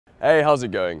Hey, how's it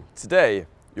going? Today,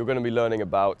 you're going to be learning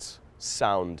about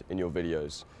sound in your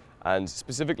videos, and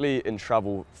specifically in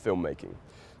travel filmmaking.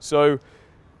 So,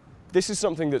 this is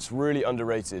something that's really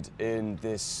underrated in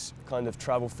this kind of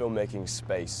travel filmmaking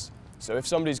space. So if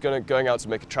somebody's going out to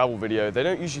make a travel video, they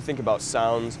don't usually think about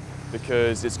sound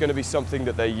because it's going to be something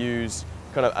that they use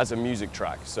kind of as a music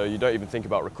track. So you don't even think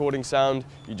about recording sound,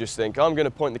 you just think, I'm going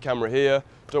to point the camera here,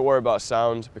 don't worry about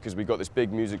sound because we've got this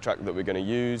big music track that we're going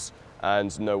to use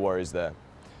and no worries there.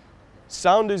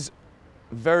 Sound is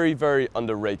very, very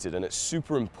underrated and it's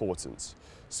super important.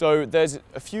 So there's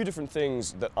a few different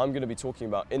things that I'm going to be talking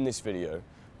about in this video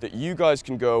that you guys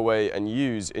can go away and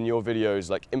use in your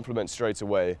videos, like implement straight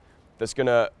away, that's going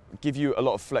to give you a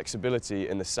lot of flexibility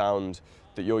in the sound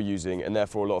that you're using and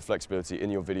therefore a lot of flexibility in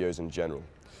your videos in general.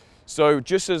 So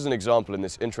just as an example in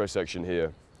this intro section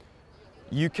here,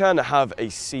 you can have a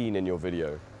scene in your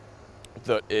video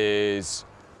that is,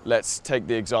 let's take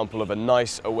the example of a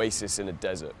nice oasis in a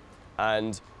desert.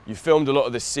 And you filmed a lot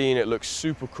of this scene, it looks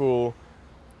super cool,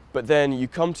 but then you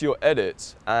come to your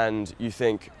edit and you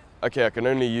think, okay, I can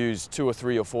only use 2 or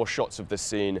 3 or 4 shots of this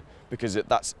scene because it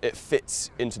fits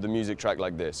into the music track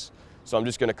like this. So I'm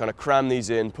just going to kind of cram these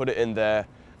in, put it in there,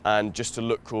 and just to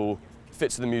look cool,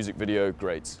 fits the music video,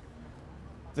 great.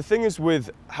 The thing is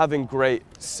with having great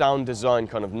sound design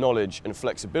kind of knowledge and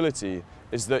flexibility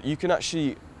is that you can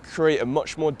actually create a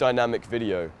much more dynamic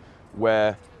video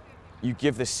where you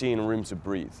give the scene room to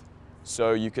breathe.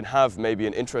 So you can have maybe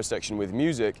an intro section with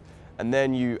music, and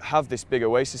then you have this big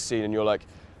oasis scene and you're like,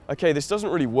 okay, this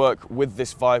doesn't really work with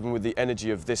this vibe and with the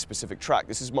energy of this specific track.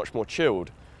 This is much more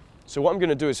chilled. So what I'm going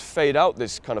to do is fade out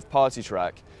this kind of party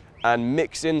track and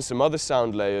mix in some other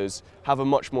sound layers, have a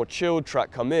much more chilled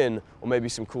track come in, or maybe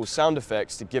some cool sound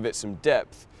effects to give it some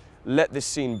depth, let this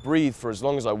scene breathe for as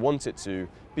long as I want it to,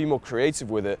 be more creative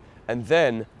with it, and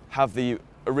then have the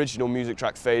original music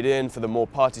track fade in for the more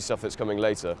party stuff that's coming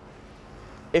later.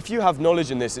 If you have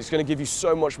knowledge in this, it's going to give you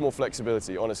so much more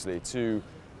flexibility, honestly, to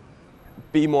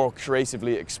be more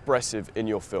creatively expressive in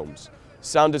your films.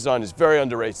 Sound design is very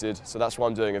underrated, so that's why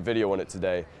I'm doing a video on it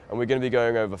today. And we're going to be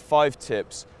going over 5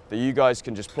 tips that you guys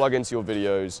can just plug into your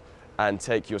videos and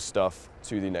take your stuff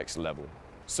to the next level.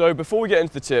 So before we get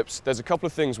into the tips, there's a couple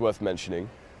of things worth mentioning.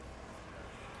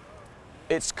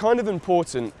 It's kind of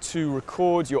important to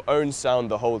record your own sound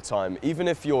the whole time. Even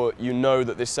if you know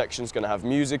that this section's going to have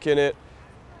music in it,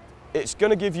 it's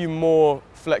going to give you more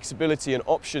flexibility and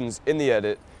options in the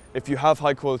edit if you have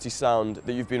high quality sound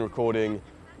that you've been recording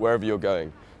wherever you're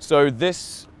going. So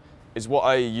this is what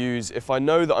I use. If I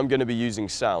know that I'm going to be using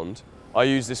sound, I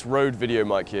use this Rode video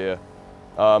mic here.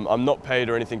 I'm not paid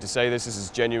or anything to say this. This is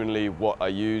genuinely what I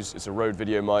use. It's a Rode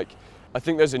video mic. I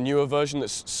think there's a newer version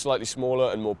that's slightly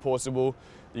smaller and more portable.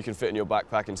 You can fit in your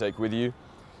backpack and take with you.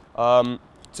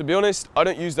 To be honest, I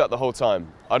don't use that the whole time.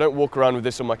 I don't walk around with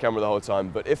this on my camera the whole time,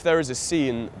 but if there is a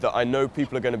scene that I know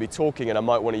people are going to be talking and I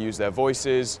might want to use their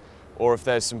voices, or if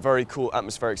there's some very cool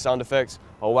atmospheric sound effects,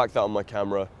 I'll whack that on my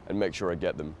camera and make sure I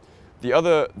get them.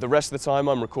 The rest of the time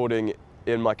I'm recording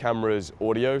in my camera's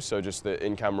audio, so just the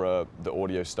in-camera, the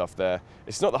audio stuff there.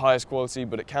 It's not the highest quality,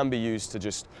 but it can be used to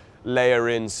just layer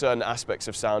in certain aspects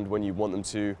of sound when you want them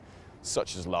to,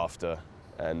 such as laughter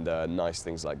and nice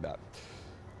things like that.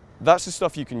 That's the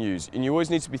stuff you can use, and you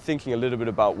always need to be thinking a little bit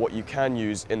about what you can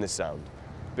use in the sound,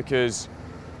 because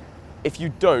if you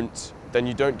don't, then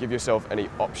you don't give yourself any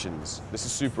options. This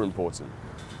is super important.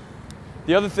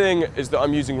 The other thing is that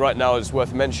I'm using right now that's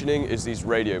worth mentioning is these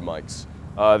radio mics.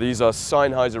 These are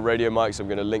Sennheiser radio mics. I'm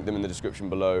going to link them in the description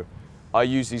below. I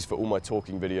use these for all my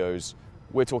talking videos.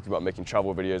 We're talking about making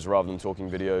travel videos rather than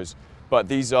talking videos, but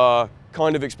these are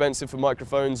kind of expensive for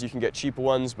microphones. You can get cheaper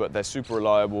ones, but they're super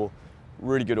reliable.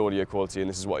 Really good audio quality, and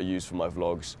this is what I use for my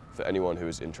vlogs for anyone who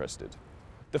is interested.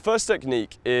 The first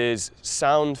technique is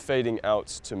sound fading out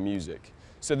to music.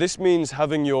 So this means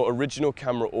having your original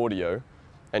camera audio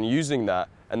and using that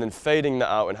and then fading that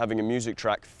out and having a music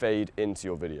track fade into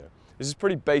your video. This is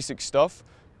pretty basic stuff,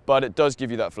 but it does give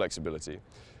you that flexibility.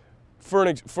 For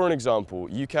an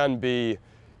example, you can be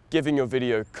giving your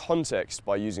video context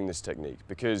by using this technique,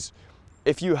 because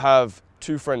if you have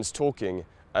 2 friends talking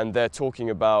and they're talking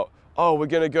about, oh, we're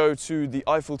going to go to the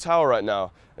Eiffel Tower right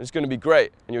now, and it's going to be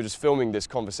great, and you're just filming this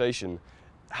conversation,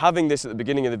 having this at the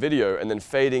beginning of the video and then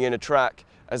fading in a track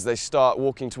as they start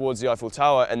walking towards the Eiffel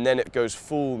Tower and then it goes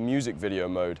full music video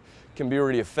mode can be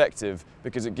really effective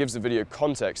because it gives the video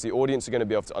context. The audience are going to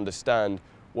be able to understand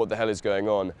what the hell is going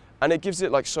on, and it gives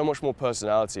it like so much more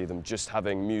personality than just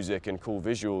having music and cool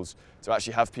visuals. To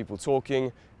actually have people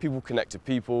talking, people connect to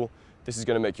people, this is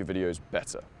going to make your videos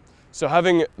better. So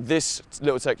having this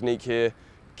little technique here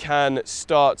can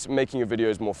start making your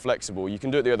videos more flexible. You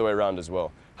can do it the other way around as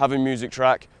well. Have a music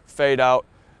track, fade out,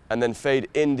 and then fade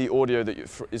in the audio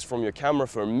that is from your camera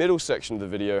for a middle section of the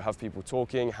video. Have people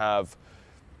talking, have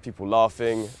people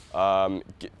laughing,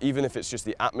 even if it's just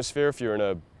the atmosphere. If you're in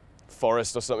a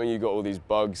forest or something, you've got all these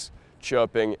bugs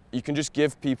chirping, you can just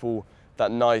give people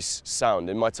that nice sound.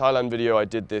 In my Thailand video, I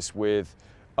did this with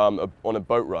on a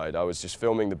boat ride. I was just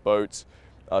filming the boat,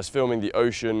 I was filming the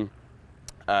ocean,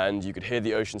 and you could hear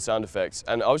the ocean sound effects.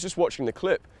 And I was just watching the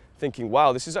clip thinking,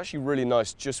 wow, this is actually really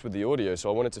nice just with the audio. So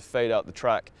I wanted to fade out the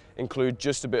track, include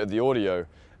just a bit of the audio,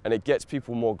 and it gets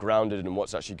people more grounded in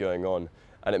what's actually going on.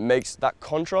 And it makes that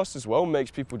contrast as well,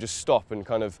 makes people just stop and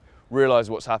kind of realize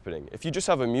what's happening. If you just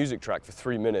have a music track for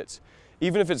 3 minutes,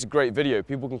 even if it's a great video,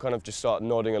 people can kind of just start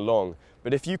nodding along.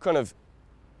 But if you kind of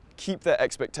keep their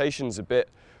expectations a bit,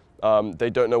 they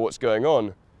don't know what's going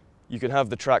on, you can have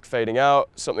the track fading out,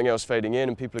 something else fading in,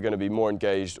 and people are going to be more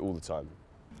engaged all the time.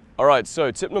 All right, so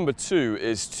tip number 2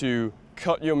 is to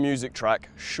cut your music track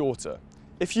shorter.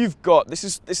 If you've got, this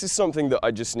is something that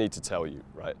I just need to tell you,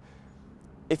 right?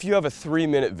 If you have a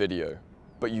 3-minute video,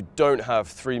 but you don't have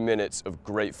 3 minutes of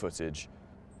great footage,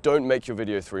 don't make your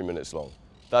video 3 minutes long.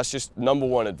 That's just number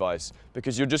 1 advice,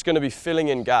 because you're just going to be filling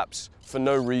in gaps for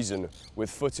no reason with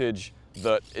footage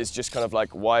that is just kind of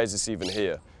like, why is this even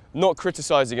here? Not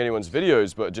criticizing anyone's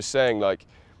videos, but just saying, like,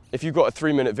 if you've got a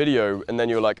 3-minute video and then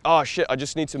you're like, oh shit, I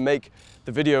just need to make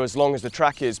the video as long as the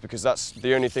track is because that's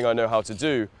the only thing I know how to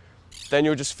do, then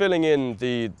you're just filling in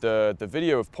the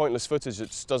video of pointless footage that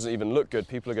just doesn't even look good.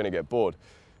 People are going to get bored.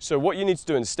 So what you need to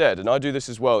do instead, and I do this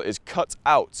as well, is cut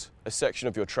out a section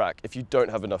of your track if you don't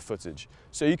have enough footage.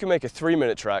 So you can make a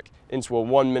 3-minute track into a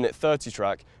 1:30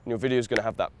 track, and your video is going to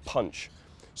have that punch.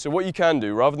 So what you can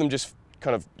do, rather than just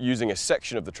kind of using a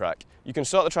section of the track, you can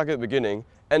start the track at the beginning,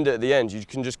 end it at the end. You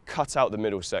can just cut out the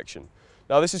middle section.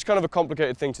 Now this is kind of a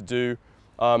complicated thing to do.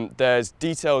 There's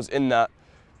details in that,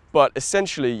 but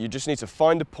essentially you just need to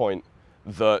find a point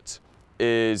that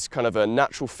is kind of a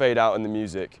natural fade out in the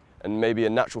music and maybe a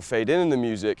natural fade in the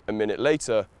music a minute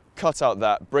later, cut out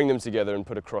that, bring them together and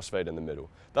put a crossfade in the middle.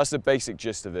 That's the basic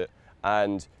gist of it,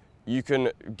 and you can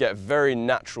get very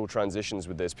natural transitions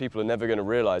with this. People are never going to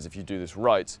realize if you do this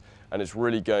right, and it's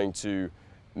really going to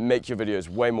make your videos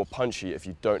way more punchy if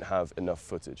you don't have enough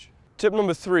footage. Tip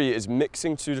number 3 is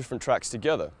mixing 2 different tracks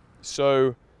together.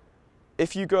 So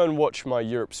if you go and watch my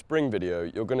Europe Spring video,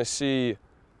 you're going to see,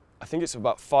 I think it's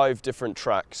about 5 different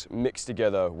tracks mixed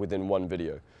together within one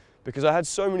video. Because I had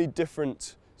so many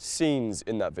different scenes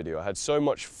in that video. I had so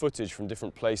much footage from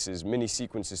different places, mini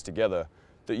sequences together,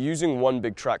 that using one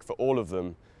big track for all of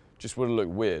them just would have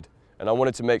looked weird. And I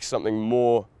wanted to make something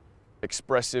more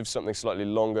expressive, something slightly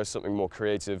longer, something more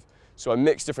creative. So I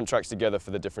mixed different tracks together for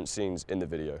the different scenes in the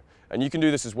video. And you can do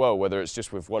this as well, whether it's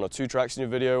just with 1 or 2 tracks in your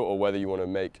video, or whether you want to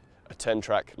make a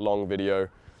 10-track long video.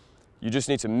 You just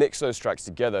need to mix those tracks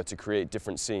together to create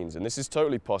different scenes. And this is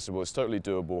totally possible, it's totally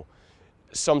doable.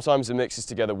 Sometimes the mixes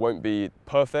together won't be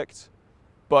perfect,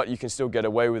 but you can still get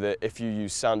away with it if you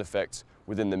use sound effects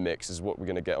within the mix, is what we're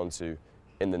going to get onto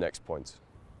in the next point.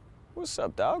 What's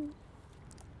up, dog?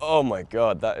 Oh my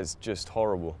God, that is just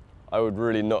horrible. I would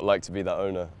really not like to be the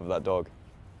owner of that dog.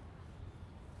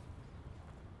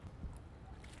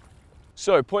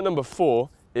 So point number 4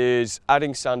 is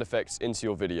adding sound effects into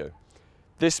your video.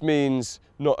 This means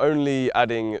not only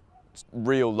adding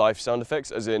real life sound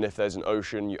effects, as in if there's an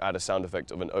ocean, you add a sound effect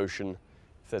of an ocean.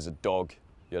 If there's a dog,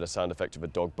 you add a sound effect of a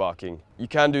dog barking. You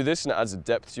can do this and it adds a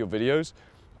depth to your videos,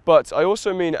 but I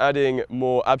also mean adding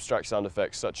more abstract sound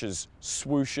effects such as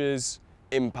swooshes,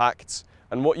 impacts,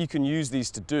 and what you can use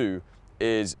these to do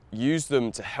is use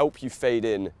them to help you fade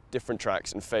in different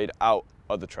tracks and fade out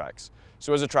other tracks.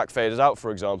 So as a track fades out, for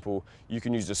example, you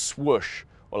can use a swoosh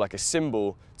or like a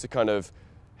cymbal to kind of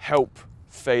help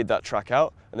fade that track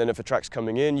out. And then if a track's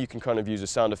coming in, you can kind of use a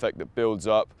sound effect that builds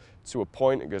up to a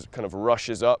point, it kind of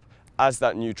rushes up as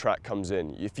that new track comes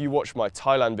in. If you watch my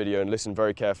Thailand video and listen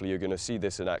very carefully, you're going to see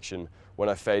this in action when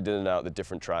I fade in and out the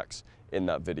different tracks in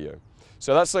that video.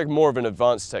 So that's like more of an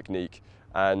advanced technique,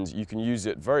 and you can use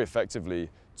it very effectively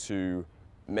to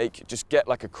just get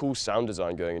like a cool sound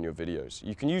design going in your videos.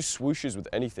 You can use swooshes with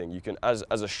anything. You can, as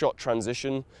a shot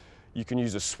transition, you can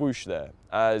use a swoosh there.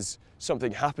 As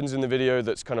something happens in the video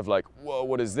that's kind of like, whoa,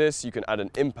 what is this? You can add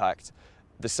an impact.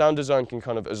 The sound design can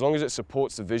kind of, as long as it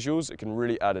supports the visuals, it can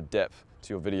really add a depth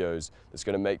to your videos that's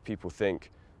going to make people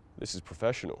think this is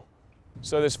professional.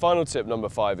 So this final tip, number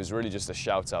 5, is really just a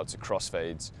shout out to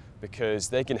crossfades, because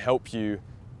they can help you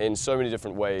in so many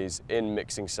different ways in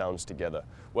mixing sounds together.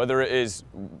 Whether it is,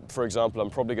 for example,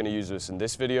 I'm probably going to use this in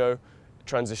this video,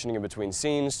 transitioning in between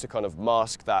scenes to kind of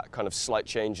mask that kind of slight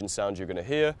change in sound you're going to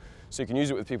hear. So you can use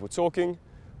it with people talking,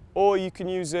 or you can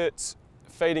use it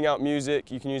fading out music,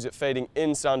 you can use it fading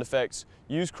in sound effects.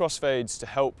 Use crossfades to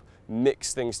help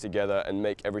mix things together and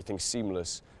make everything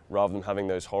seamless rather than having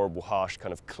those horrible, harsh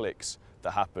kind of clicks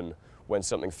that happen when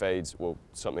something fades, well,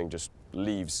 something just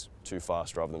leaves too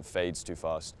fast rather than fades too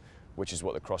fast, which is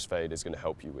what the crossfade is going to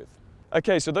help you with.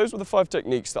 Okay, so those were the 5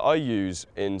 techniques that I use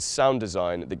in sound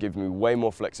design that give me way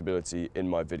more flexibility in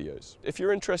my videos. If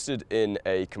you're interested in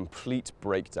a complete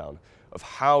breakdown of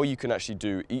how you can actually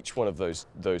do each one of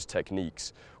those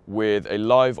techniques with a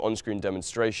live on-screen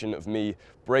demonstration of me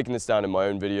breaking this down in my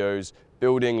own videos,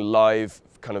 building live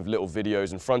kind of little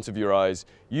videos in front of your eyes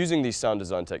using these sound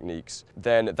design techniques,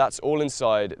 then that's all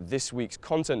inside this week's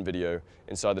content video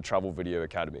inside the Travel Video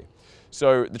Academy.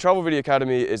 So the Travel Video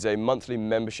Academy is a monthly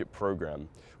membership program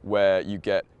where you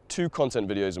get 2 content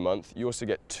videos a month. You also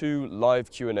get 2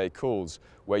 live Q&A calls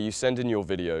where you send in your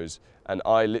videos and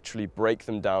I literally break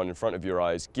them down in front of your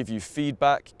eyes, give you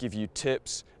feedback, give you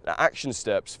tips, action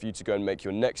steps for you to go and make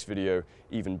your next video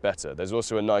even better. There's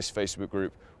also a nice Facebook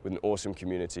group with an awesome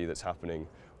community that's happening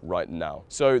right now.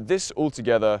 So this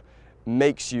altogether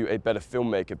makes you a better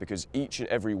filmmaker because each and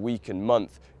every week and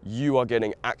month you are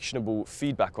getting actionable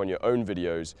feedback on your own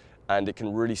videos, and it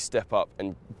can really step up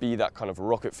and be that kind of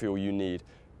rocket fuel you need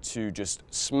to just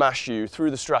smash you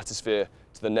through the stratosphere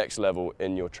to the next level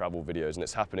in your travel videos. And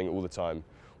it's happening all the time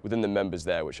within the members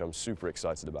there, which I'm super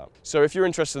excited about. So if you're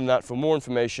interested in that, for more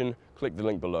information, click the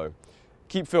link below.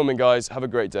 Keep filming, guys. Have a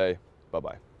great day.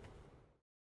 Bye-bye.